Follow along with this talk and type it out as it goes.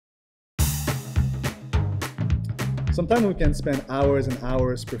Sometimes we can spend hours and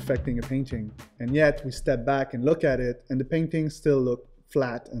hours perfecting a painting, and yet we step back and look at it, and the paintings still look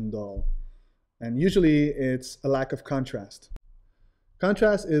flat and dull. And usually it's a lack of contrast.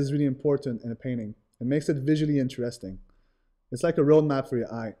 Contrast is really important in a painting. It makes it visually interesting. It's like a roadmap for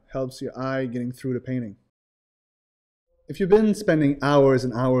your eye, helps your eye getting through the painting. If you've been spending hours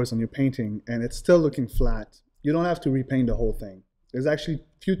and hours on your painting and it's still looking flat, you don't have to repaint the whole thing. There's actually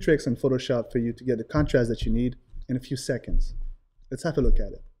a few tricks in Photoshop for you to get the contrast that you need in a few seconds. Let's have a look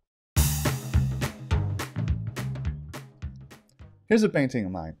at it. Here's a painting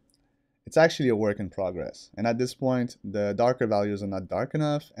of mine. It's actually a work in progress, and at this point the darker values are not dark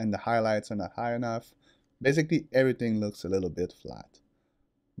enough and the highlights are not high enough. Basically everything looks a little bit flat,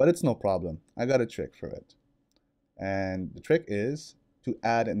 but it's no problem. I got a trick for it, and the trick is to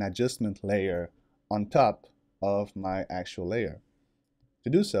add an adjustment layer on top of my actual layer. To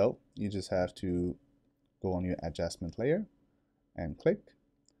do so, you just have to go on your adjustment layer and click,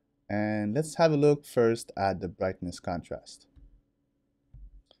 and let's have a look first at the brightness contrast.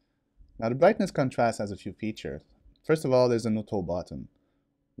 Now the brightness contrast has a few features. First of all, there's an auto button,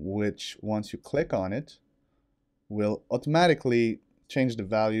 which once you click on it, will automatically change the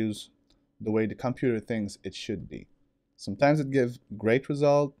values the way the computer thinks it should be. Sometimes it gives great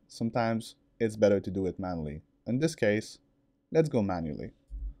result, sometimes it's better to do it manually. In this case, let's go manually.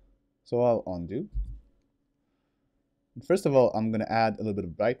 So I'll undo. First of all, I'm going to add a little bit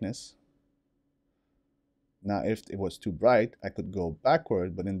of brightness. Now, if it was too bright, I could go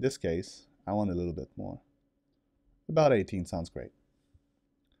backward, but in this case, I want a little bit more. About 18 sounds great.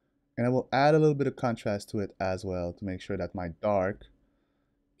 And I will add a little bit of contrast to it as well to make sure that my dark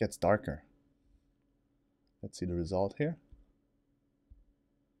gets darker. Let's see the result here.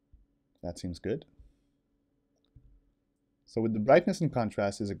 That seems good. So with the brightness and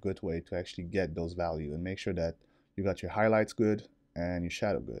contrast is a good way to actually get those values and make sure that you got your highlights good and your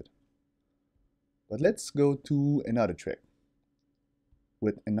shadow good. But let's go to another trick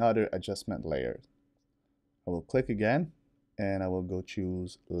with another adjustment layer. I will click again and I will go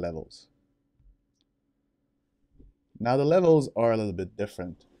choose levels. Now the levels are a little bit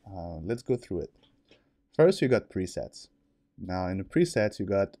different. Let's go through it. First, you got presets. Now in the presets, you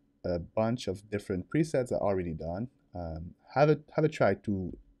got a bunch of different presets that are already done. Have a try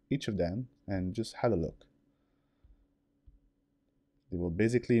to each of them and just have a look. They will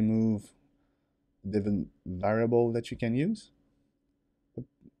basically move different variable that you can use. But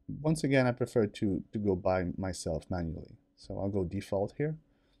once again, I prefer to go by myself manually. So I'll go default here.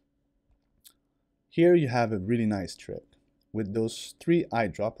 Here you have a really nice trick. With those three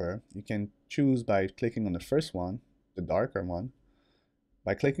eyedropper, you can choose by clicking on the first one, the darker one.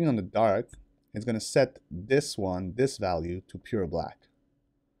 By clicking on the dark, it's going to set this value to pure black.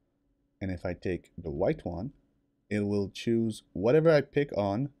 And if I take the white one, it will choose whatever I pick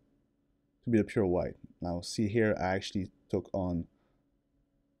on to be a pure white. Now see here, I actually took on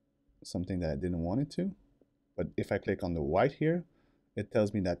something that I didn't want it to. But if I click on the white here, it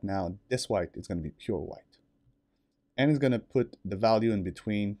tells me that now this white is going to be pure white. And it's going to put the value in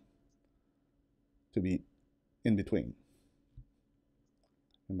between to be in between.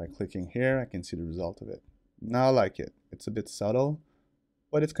 And by clicking here, I can see the result of it. Now I like it. It's a bit subtle,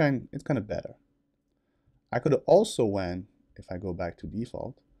 but it's kind of better. I could also if I go back to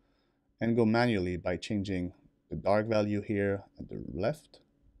default, and go manually by changing the dark value here at the left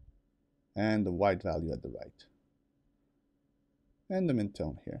and the white value at the right. And the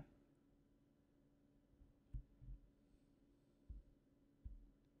mid-tone here.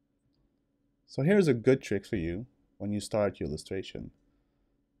 So here's a good trick for you when you start your illustration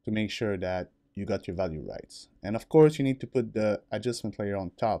to make sure that you got your value right. And of course you need to put the adjustment layer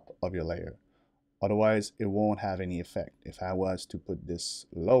on top of your layer. Otherwise it won't have any effect. If I was to put this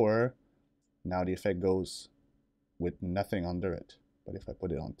lower, now the effect goes with nothing under it. But if I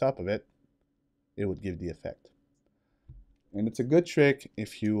put it on top of it, it would give the effect. And it's a good trick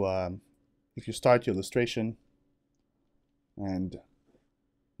if you start your illustration and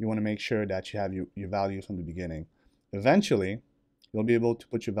you want to make sure that you have your value from the beginning. Eventually, you'll be able to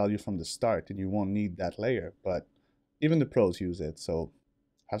put your value from the start and you won't need that layer, but even the pros use it. So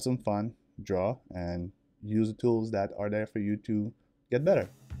have some fun, draw, and use the tools that are there for you to get better.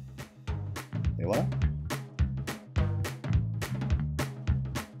 Et voilà.